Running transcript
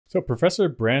So Professor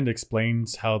Brand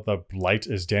explains how the blight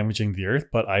is damaging the Earth,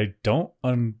 but I don't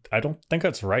think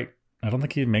that's right. I don't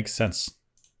think it makes sense.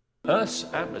 Earth's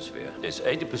atmosphere is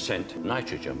 80%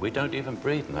 nitrogen. We don't even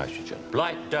breathe nitrogen.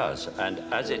 Blight does, and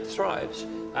as it thrives,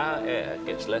 our air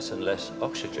gets less and less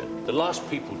oxygen. The last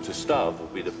people to starve will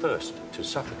be the first to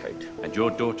suffocate, and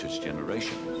your daughter's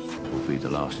generation will be the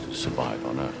last to survive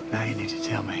on Earth. Now you need to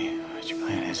tell me what your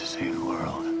plan is to save the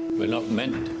world. We're not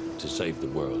meant to save the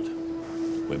world.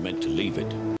 We're meant to leave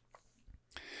it.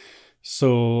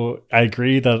 So I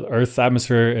agree that Earth's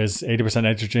atmosphere is 80%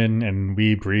 nitrogen and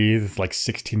we breathe like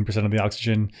 16% of the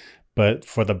oxygen. But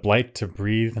for the blight to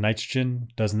breathe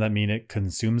nitrogen, doesn't that mean it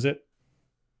consumes it?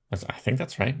 I think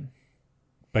that's right.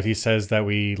 But he says that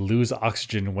we lose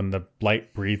oxygen when the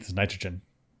blight breathes nitrogen.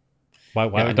 Why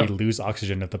would we lose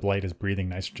oxygen if the blight is breathing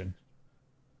nitrogen?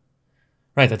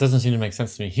 Right, that doesn't seem to make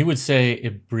sense to me. He would say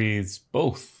it breathes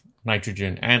both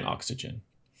nitrogen and oxygen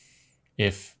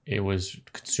if it was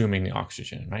consuming the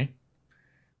oxygen, right?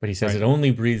 But he says it only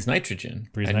breathes nitrogen.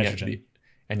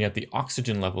 And yet the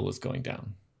oxygen level is going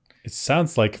down. It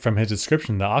sounds like from his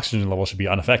description, the oxygen level should be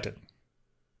unaffected.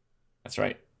 That's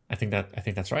right. I think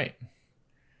that's right.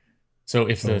 So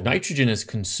if the nitrogen is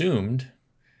consumed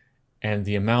and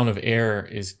the amount of air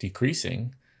is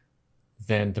decreasing,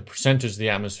 then the percentage of the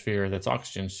atmosphere that's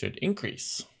oxygen should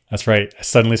increase. That's right. I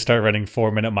suddenly start running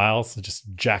 4-minute miles, just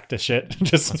jack to shit.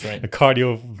 Just that's right. A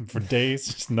cardio for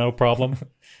days, just no problem.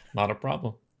 Not a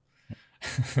problem.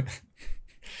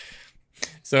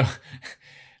 So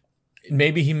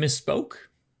maybe he misspoke.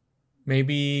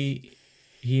 Maybe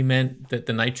he meant that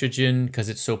the nitrogen, because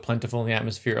it's so plentiful in the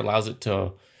atmosphere, allows it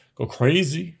to go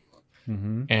crazy.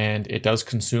 Mm-hmm. And it does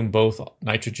consume both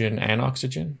nitrogen and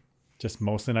oxygen. Just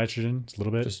mostly nitrogen, just a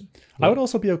little bit. I would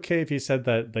also be okay if he said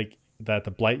that that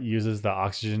the blight uses the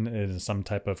oxygen in some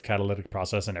type of catalytic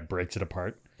process and it breaks it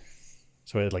apart.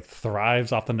 So it like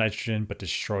thrives off the nitrogen but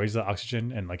destroys the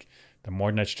oxygen, and like the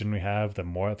more nitrogen we have, the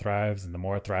more it thrives, and the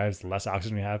more it thrives, the less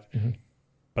oxygen we have. Mm-hmm.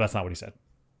 But that's not what he said.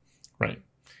 Right. And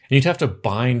you'd have to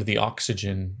bind the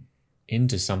oxygen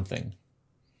into something.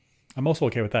 I'm also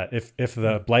okay with that. If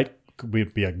the blight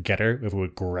would be a getter, if it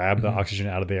would grab the oxygen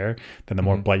out of the air, then the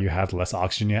more blight you have, the less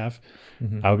oxygen you have.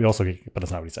 I would be also okay, but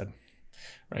that's not what he said.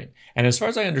 Right. And as far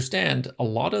as I understand, a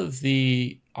lot of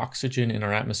the oxygen in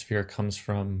our atmosphere comes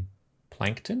from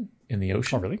plankton in the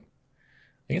ocean. Oh, really?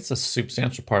 I think it's a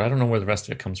substantial part. I don't know where the rest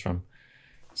of it comes from.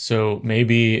 So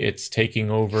maybe it's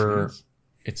taking over.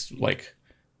 It's like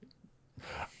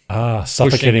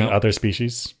suffocating other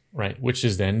species. Right. Which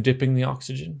is then dipping the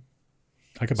oxygen.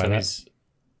 I could buy that.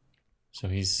 So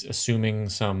he's assuming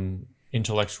some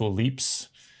intellectual leaps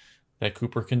that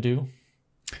Cooper can do.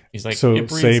 He's like, so it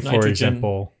breathes say nitrogen. For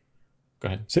example, go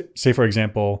ahead. Say for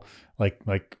example,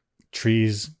 like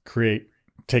trees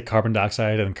take carbon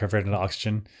dioxide and convert it into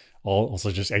oxygen. Also,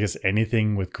 just I guess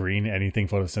anything with green, anything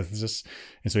photosynthesis.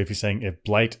 And so if you're saying if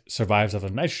blight survives off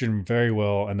of nitrogen very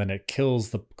well, and then it kills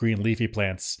the green leafy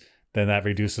plants, then that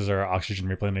reduces our oxygen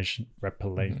replenishment.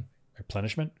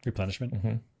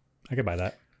 Mm-hmm. I could buy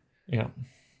that. Yeah.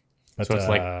 But, so it's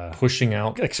like pushing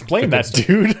out. Explain that,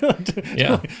 dude.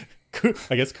 Yeah.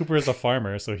 I guess Cooper is a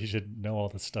farmer, so he should know all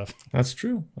this stuff. That's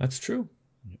true.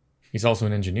 He's also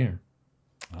an engineer.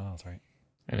 Oh, that's right.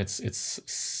 And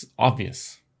it's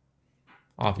obvious.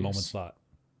 Moment's thought.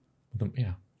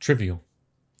 Yeah. Trivial.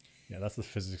 Yeah, that's the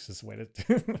physicist way to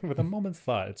with a moment's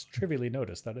thought. It's trivially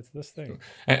noticed that it's this thing.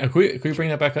 And can we bring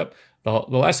that back up? The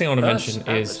last thing I want to mention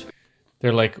is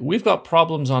they're like, we've got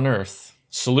problems on Earth.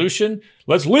 Solution?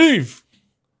 Let's leave.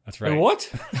 That's right. And what?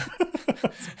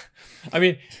 I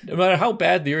mean, no matter how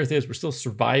bad the Earth is, we're still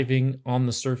surviving on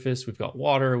the surface. We've got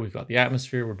water. We've got the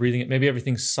atmosphere. We're breathing it. Maybe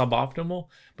everything's suboptimal.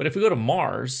 But if we go to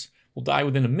Mars, we'll die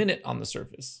within a minute on the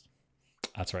surface.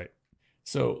 That's right.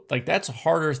 So, like, that's a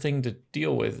harder thing to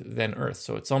deal with than Earth.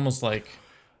 So it's almost like,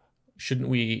 shouldn't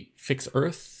we fix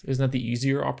Earth? Isn't that the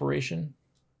easier operation?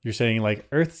 You're saying, like,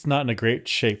 Earth's not in a great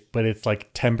shape, but it's,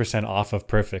 like, 10% off of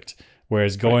perfect.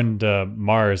 Whereas going to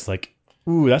Mars, like,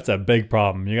 ooh, that's a big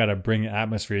problem. You got to bring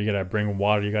atmosphere. You got to bring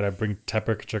water. You got to bring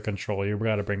temperature control. You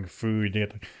got to bring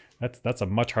food. That's a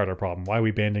much harder problem. Why are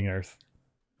we banding Earth?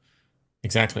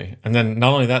 Exactly. And then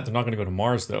not only that, they're not going to go to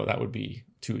Mars, though. That would be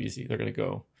too easy. They're going to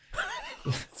go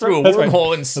through a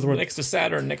wormhole next to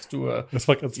Saturn, next to a. It's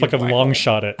like a long hole.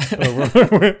 shot at.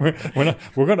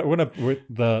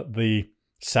 The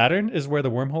Saturn is where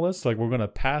the wormhole is. So like we're gonna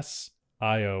pass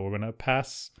Io. We're gonna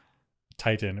pass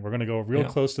Titan. We're gonna go real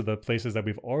close to the places that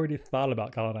we've already thought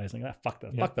about colonizing.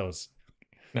 Fuck those.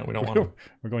 No, we don't want them.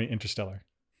 We're going interstellar.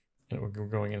 We're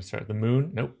going interstellar. The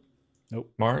moon? Nope.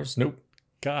 Nope. Mars? Nope.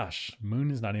 Gosh,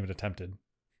 moon is not even attempted.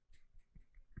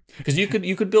 Because you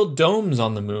could build domes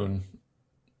on the moon,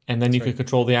 and then you could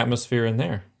control the atmosphere in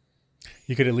there.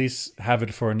 You could at least have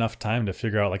it for enough time to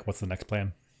figure out like what's the next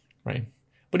plan. Right.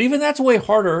 But even that's way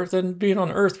harder than being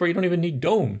on Earth, where you don't even need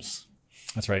domes.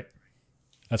 That's right.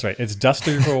 That's right. It's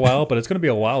dusty for a while, but it's going to be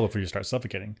a while before you start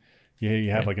suffocating.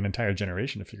 You have like an entire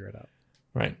generation to figure it out.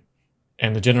 Right.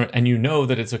 And and you know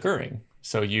that it's occurring,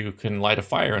 so you can light a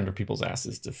fire under people's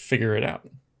asses to figure it out.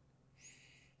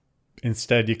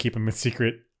 Instead, you keep them a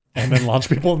secret and then launch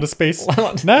people into space.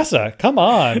 NASA, come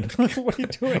on! What are you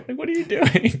doing? What are you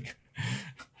doing?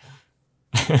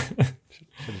 Should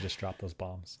have just dropped those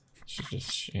bombs.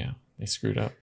 They screwed up.